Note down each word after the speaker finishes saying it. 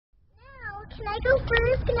Can I go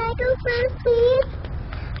first? Can I go first, please?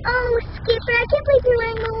 Oh, Skipper, I can't believe you're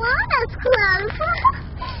wearing Milana's clothes.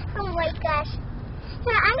 Oh my gosh.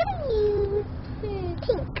 Now I'm gonna use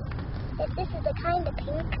pink. If this is the kind of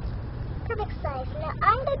pink. Perfect size. Now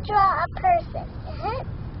I'm gonna draw a person.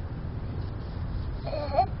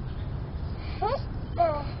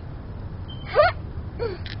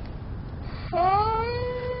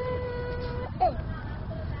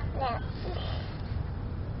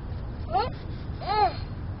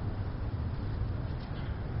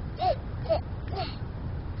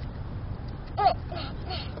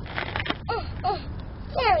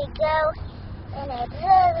 There we go. And I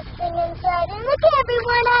draw this thing inside, and look at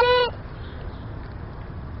everyone at it.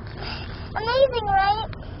 Amazing, right?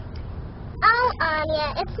 Oh, Annia,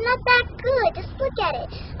 it's not that good. Just look at it.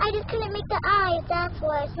 I just couldn't make the eyes. That's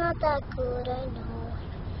why it's not that good. I know.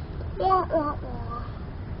 Wah, wah, wah.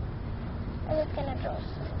 I'm just gonna draw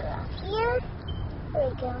some grass here. There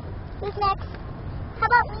we go. Who's next? How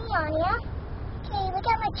about me, Annia? Okay, look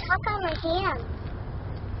at my chalk on my hand.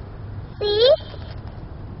 See?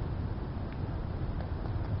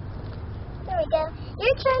 There we go.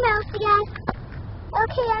 Your turn, Elsia.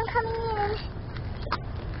 Okay, I'm coming in.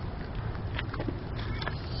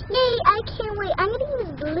 Yay, I can't wait. I'm going to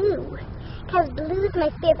use blue, because blue is my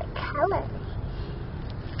favorite color.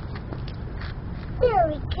 There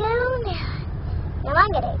we go. Now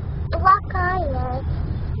I'm going to block Annia's.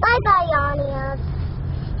 Bye-bye, Annia's.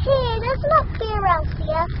 Hey, that's not fair,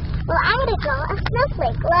 Elsia. Well, I'm going to draw a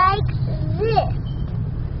snowflake like this.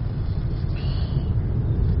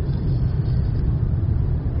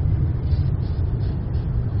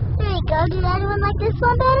 There you go. Did anyone like this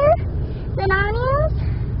one better than Annia's?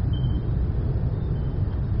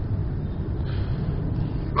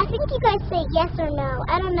 I think you guys say yes or no.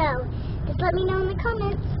 I don't know. Just let me know in the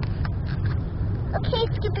comments. Okay,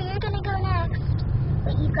 Skipper, you're going to go next.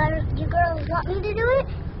 But you girls want me to do it?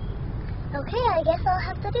 Okay, I guess I'll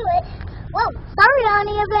have to do it. Whoa, sorry,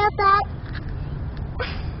 Annia, about that.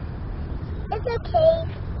 It's okay.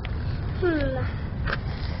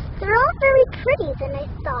 They're all very pretty than I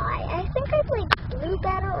thought. I think I'd like blue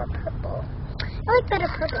better or purple. I like better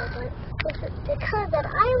purple, but the color that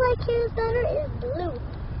I like here is better is blue.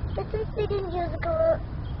 But since they didn't use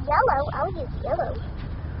yellow, I'll use yellow.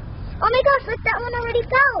 Oh my gosh, look, that one already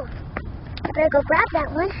fell. I better go grab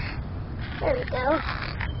that one. There we go.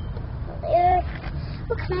 There.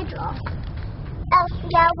 What can I draw?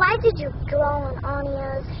 Elsia, why did you draw on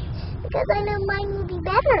Annia's? Because I know mine will be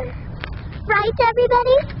better. Right,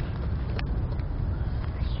 everybody?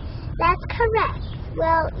 That's correct.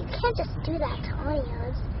 Well, you can't just do that to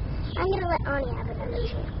Annia's. I'm going to let Annia have another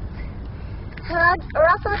chance. Or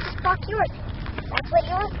else I'll just block yours. That's what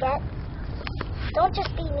yours get. Don't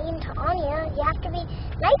just be mean to Annia. You have to be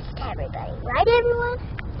nice to everybody. Right, everyone?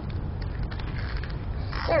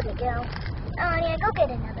 There we go. Annia, go get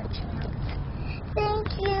another chance. Thank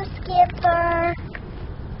you, Skipper.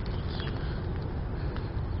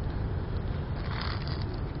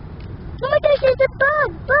 Oh my gosh, there's a bug.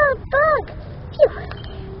 Phew.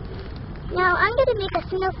 Now I'm going to make a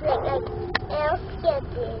snowflake like Elsia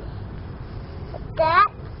did. Like that.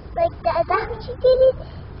 Is that what you did?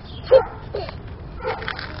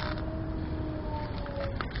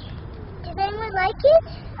 Does anyone like it?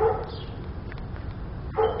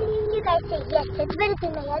 You guys say yes, it's better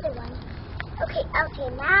than my other one. Okay, Elsia,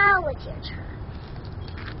 now it's your turn.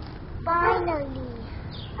 Finally.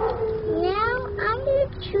 Now I'm going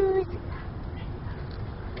to choose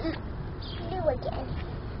blue again.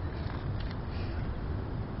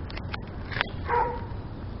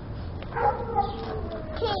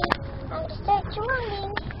 Okay, I'm going to start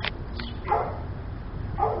drawing.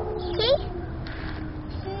 See?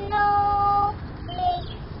 Snowflake.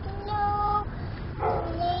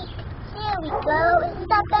 There we go. Isn't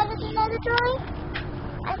that better than the other drawing?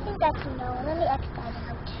 I think that's no. Let me X that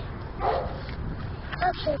out.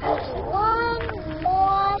 Okay, let's do one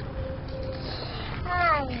more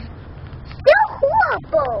time. Still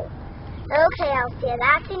horrible. Okay, Elsia,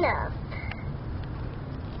 that's enough.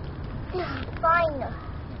 Fine.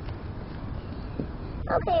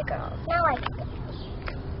 Okay, girls, now I can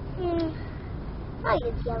I'll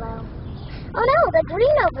use yellow. Oh no, the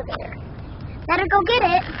green over there. Better go get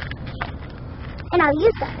it. And I'll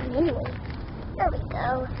use that one anyway. There we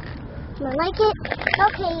go. You like it?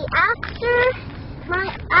 Okay, after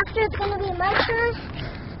it's gonna be my turn.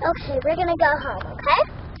 Okay, we're gonna go home, okay?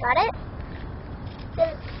 Got it?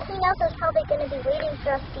 Because Queen Elsa's probably gonna be waiting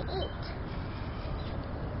for us to eat.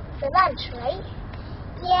 For lunch, right?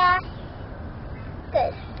 Yeah.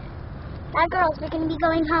 Good. Now, girls, we're going to be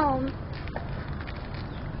going home.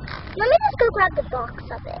 Let me just go grab the box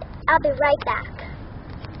of it. I'll be right back.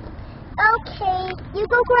 Okay, you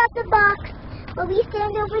go grab the box while we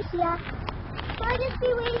stand over here. So I'll just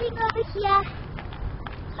be waiting over here.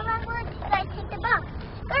 Come on, where did you guys take the box?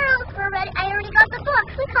 Girls, we're ready. I already got the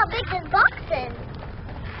box. Look how big this box is.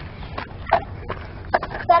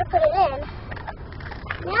 Gotta put it in.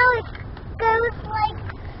 Now it goes like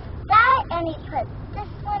that, and you put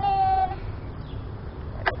this one in.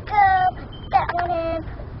 Go, put that one in,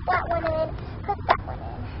 put that one in, put that one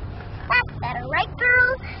in. That's better, right,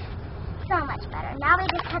 girls? So much better. Now we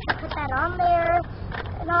just have to put that on there,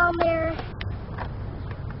 and on there.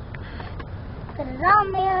 Put it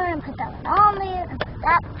on there, and put that one on there, and put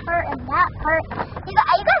that part and that part. Are you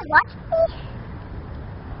guys watching me?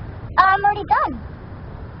 I'm already done.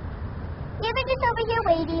 You were just over here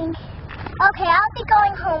waiting. Okay, I'll be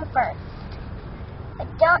going home first. But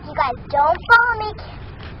you guys don't follow me.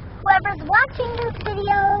 Whoever's watching this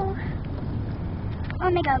video,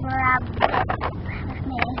 let me go grab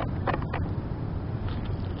me.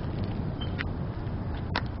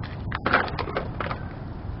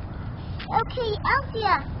 Okay,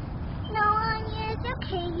 Elsia. No, Annia, it's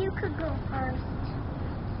okay. You could go first.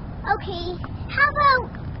 Okay, how about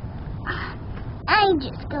I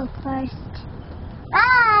just go first?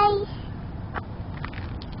 Bye!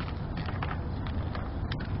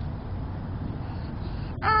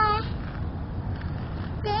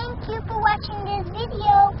 Thank you for watching this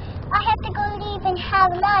video. I have to go leave and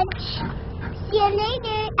have lunch. See you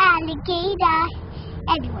later, alligator.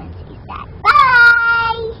 Everyone says that.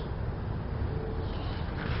 Bye!